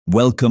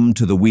Welcome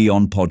to the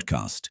WION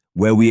podcast,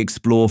 where we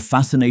explore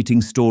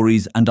fascinating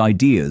stories and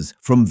ideas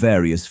from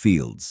various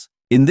fields.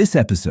 In this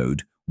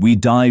episode, we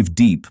dive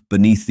deep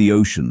beneath the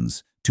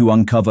oceans to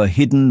uncover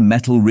hidden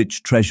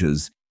metal-rich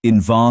treasures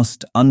in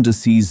vast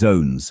undersea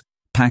zones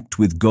packed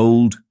with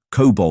gold,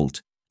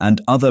 cobalt,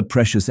 and other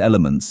precious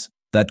elements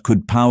that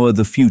could power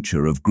the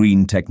future of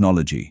green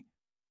technology.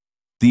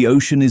 The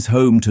ocean is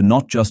home to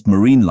not just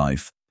marine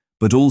life,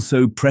 but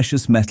also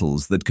precious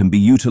metals that can be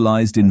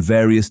utilized in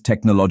various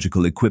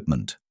technological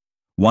equipment.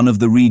 One of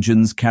the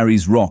regions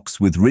carries rocks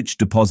with rich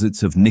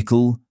deposits of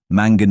nickel,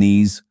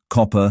 manganese,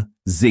 copper,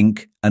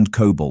 zinc, and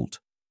cobalt.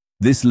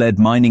 This led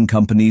mining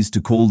companies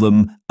to call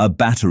them a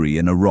battery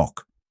in a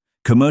rock.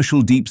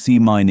 Commercial deep-sea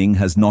mining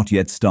has not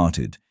yet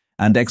started,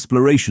 and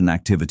exploration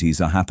activities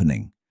are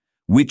happening.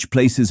 Which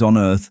places on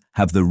Earth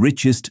have the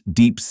richest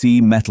deep-sea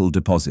metal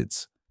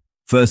deposits?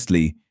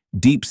 Firstly,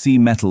 deep-sea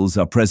metals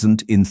are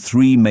present in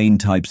three main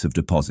types of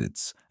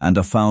deposits and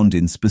are found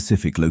in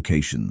specific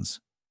locations.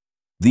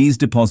 These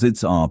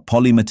deposits are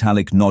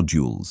polymetallic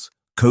nodules,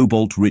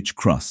 cobalt-rich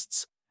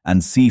crusts,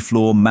 and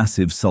seafloor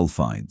massive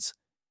sulfides.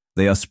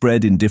 They are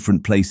spread in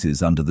different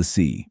places under the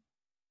sea.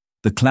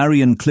 The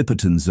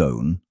Clarion-Clipperton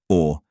Zone,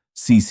 or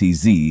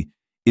CCZ,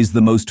 is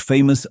the most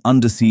famous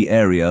undersea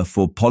area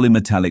for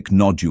polymetallic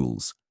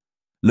nodules.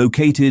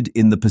 Located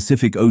in the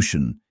Pacific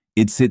Ocean,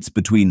 it sits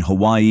between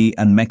Hawaii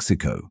and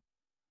Mexico.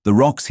 The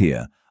rocks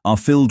here are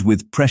filled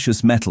with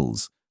precious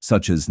metals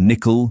such as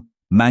nickel,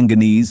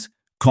 manganese,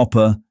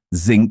 copper,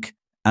 zinc,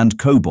 and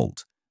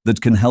cobalt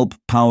that can help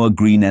power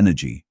green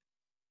energy.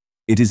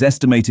 It is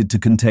estimated to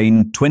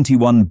contain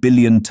 21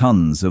 billion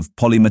tons of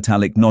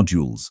polymetallic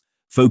nodules,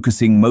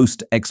 focusing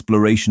most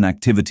exploration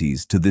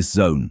activities to this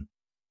zone.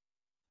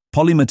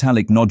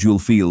 Polymetallic nodule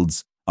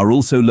fields are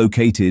also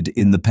located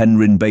in the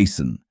Penrhyn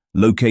Basin,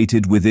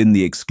 located within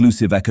the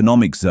Exclusive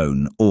Economic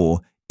Zone,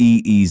 or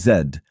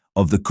EEZ,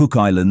 of the Cook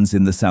Islands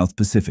in the South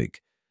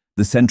Pacific,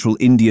 the Central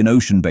Indian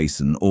Ocean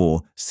Basin,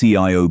 or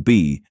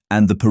CIOB,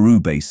 and the Peru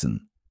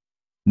Basin.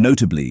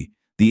 Notably,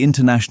 the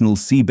International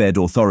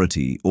Seabed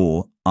Authority,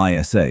 or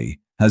ISA,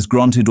 has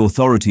granted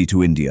authority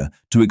to India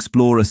to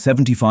explore a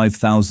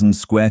 75,000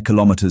 square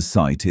kilometers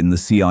site in the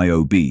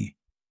CIOB.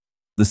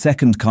 The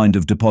second kind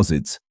of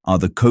deposits are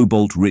the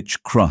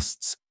cobalt-rich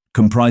crusts,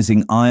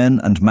 comprising iron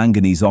and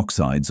manganese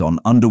oxides on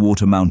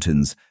underwater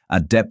mountains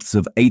at depths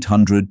of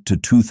 800 to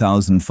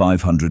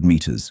 2,500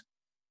 meters.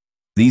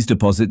 These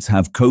deposits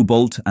have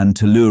cobalt and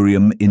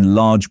tellurium in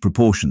large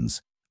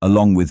proportions,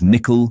 along with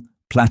nickel,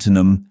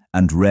 platinum,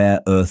 and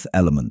rare earth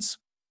elements.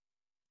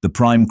 The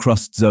Prime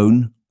Crust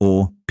Zone,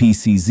 or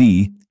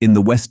PCZ, in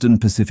the Western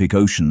Pacific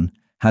Ocean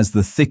has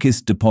the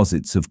thickest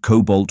deposits of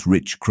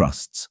cobalt-rich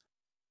crusts.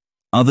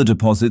 Other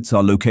deposits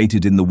are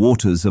located in the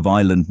waters of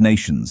island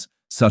nations,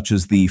 such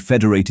as the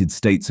Federated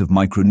States of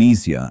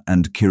Micronesia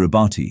and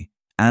Kiribati,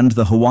 and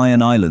the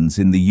Hawaiian Islands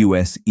in the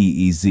US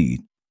EEZ.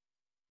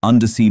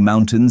 Undersea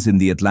mountains in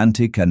the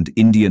Atlantic and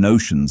Indian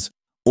Oceans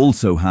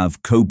also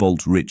have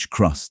cobalt-rich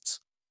crusts.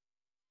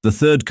 The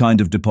third kind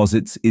of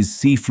deposits is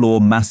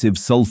seafloor massive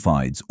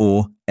sulfides,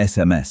 or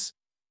SMS.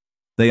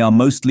 They are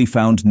mostly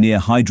found near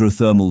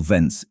hydrothermal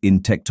vents in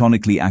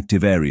tectonically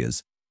active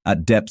areas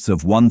at depths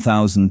of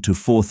 1,000 to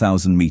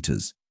 4,000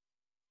 meters.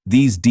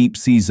 These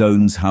deep-sea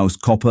zones house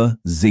copper,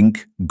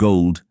 zinc,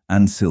 gold,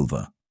 and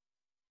silver.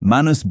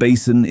 Manus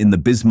Basin in the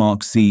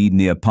Bismarck Sea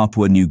near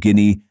Papua New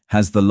Guinea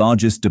has the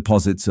largest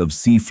deposits of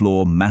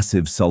seafloor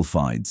massive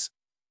sulfides.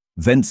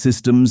 Vent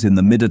systems in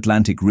the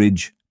Mid-Atlantic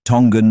Ridge,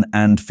 Tongan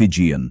and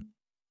Fijian,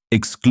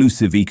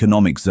 exclusive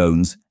economic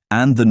zones,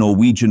 and the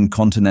Norwegian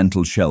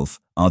continental shelf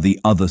are the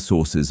other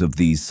sources of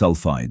these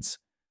sulfides.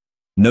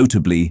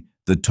 Notably,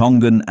 the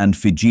Tongan and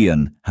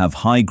Fijian have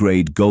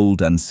high-grade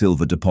gold and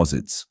silver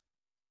deposits.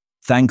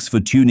 Thanks for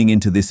tuning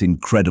into this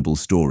incredible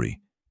story.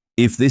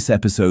 If this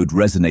episode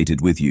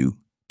resonated with you,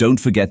 don't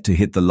forget to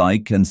hit the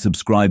like and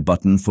subscribe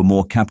button for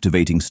more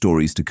captivating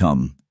stories to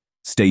come.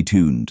 Stay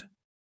tuned.